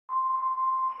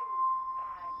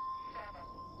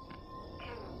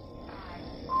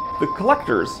The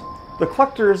collectors. The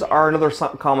collectors are another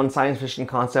common science fiction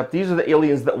concept. These are the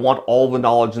aliens that want all the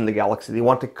knowledge in the galaxy. They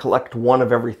want to collect one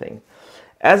of everything.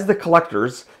 As the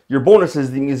collectors, your bonus is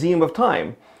the Museum of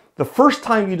Time. The first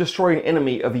time you destroy an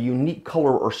enemy of a unique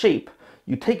color or shape,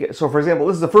 you take it. So for example,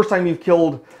 this is the first time you've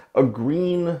killed a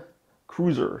green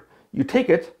cruiser. You take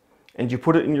it and you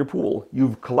put it in your pool.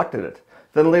 You've collected it.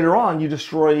 Then later on, you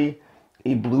destroy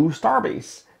a blue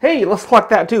starbase. Hey, let's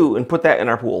collect that too and put that in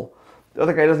our pool. The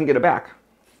other guy doesn't get it back.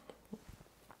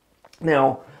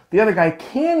 Now, the other guy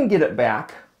can get it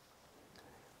back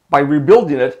by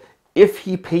rebuilding it if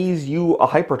he pays you a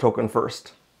hyper token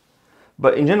first.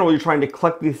 But in general, you're trying to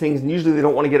collect these things, and usually they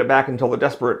don't want to get it back until they're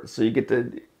desperate, so you get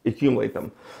to accumulate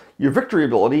them. Your victory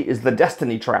ability is the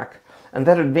Destiny track, and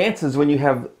that advances when you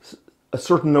have a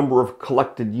certain number of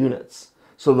collected units.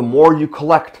 So the more you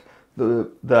collect,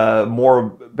 the more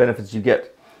benefits you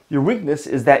get. Your weakness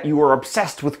is that you are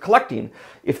obsessed with collecting.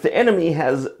 If the enemy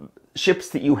has ships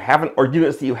that you haven't, or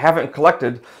units that you haven't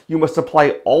collected, you must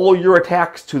apply all your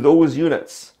attacks to those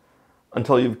units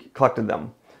until you've collected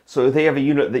them. So if they have a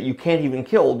unit that you can't even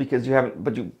kill because you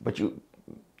haven't, you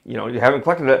haven't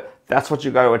collected it, that's what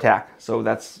you got to attack. So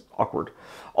that's awkward.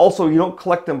 Also, you don't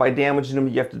collect them by damaging them,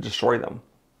 you have to destroy them.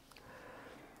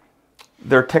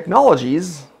 Their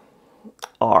technologies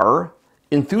are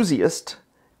Enthusiast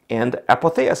and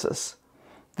Apotheosis.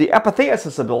 The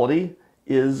Apotheosis ability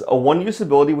is a one-use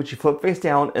ability which you flip face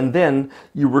down, and then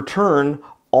you return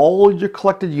all your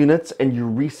collected units and you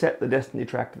reset the Destiny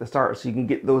track to the start, so you can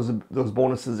get those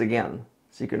bonuses again,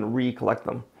 so you can recollect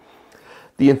them.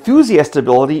 The Enthusiast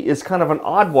ability is kind of an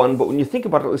odd one, but when you think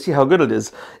about it, let's see how good it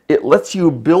is. It lets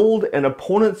you build an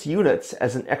opponent's units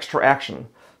as an extra action.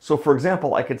 So for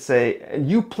example, I could say,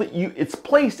 and it's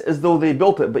placed as though they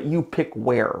built it, but you pick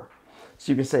where.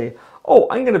 So you can say, oh,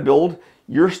 I'm going to build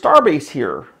your starbase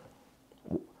here.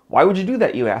 Why would you do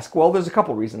that, you ask? Well, there's a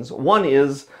couple reasons. One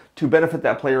is to benefit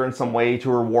that player in some way,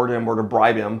 to reward him or to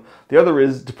bribe him. The other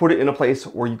is to put it in a place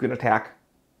where you can attack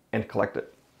and collect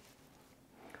it.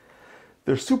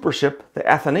 Their super ship, the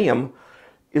Athenaeum,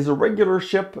 is a regular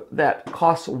ship that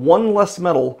costs 1 less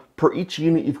metal per each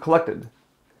unit you've collected.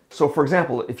 So for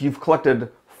example, if you've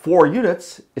collected 4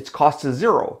 units, its cost is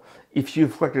 0. If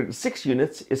you've collected 6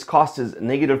 units, its cost is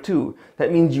 -2.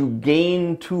 That means you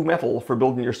gain 2 metal for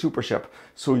building your super ship,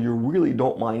 so you really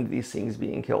don't mind these things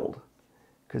being killed,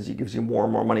 because it gives you more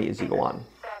and more money as you go on.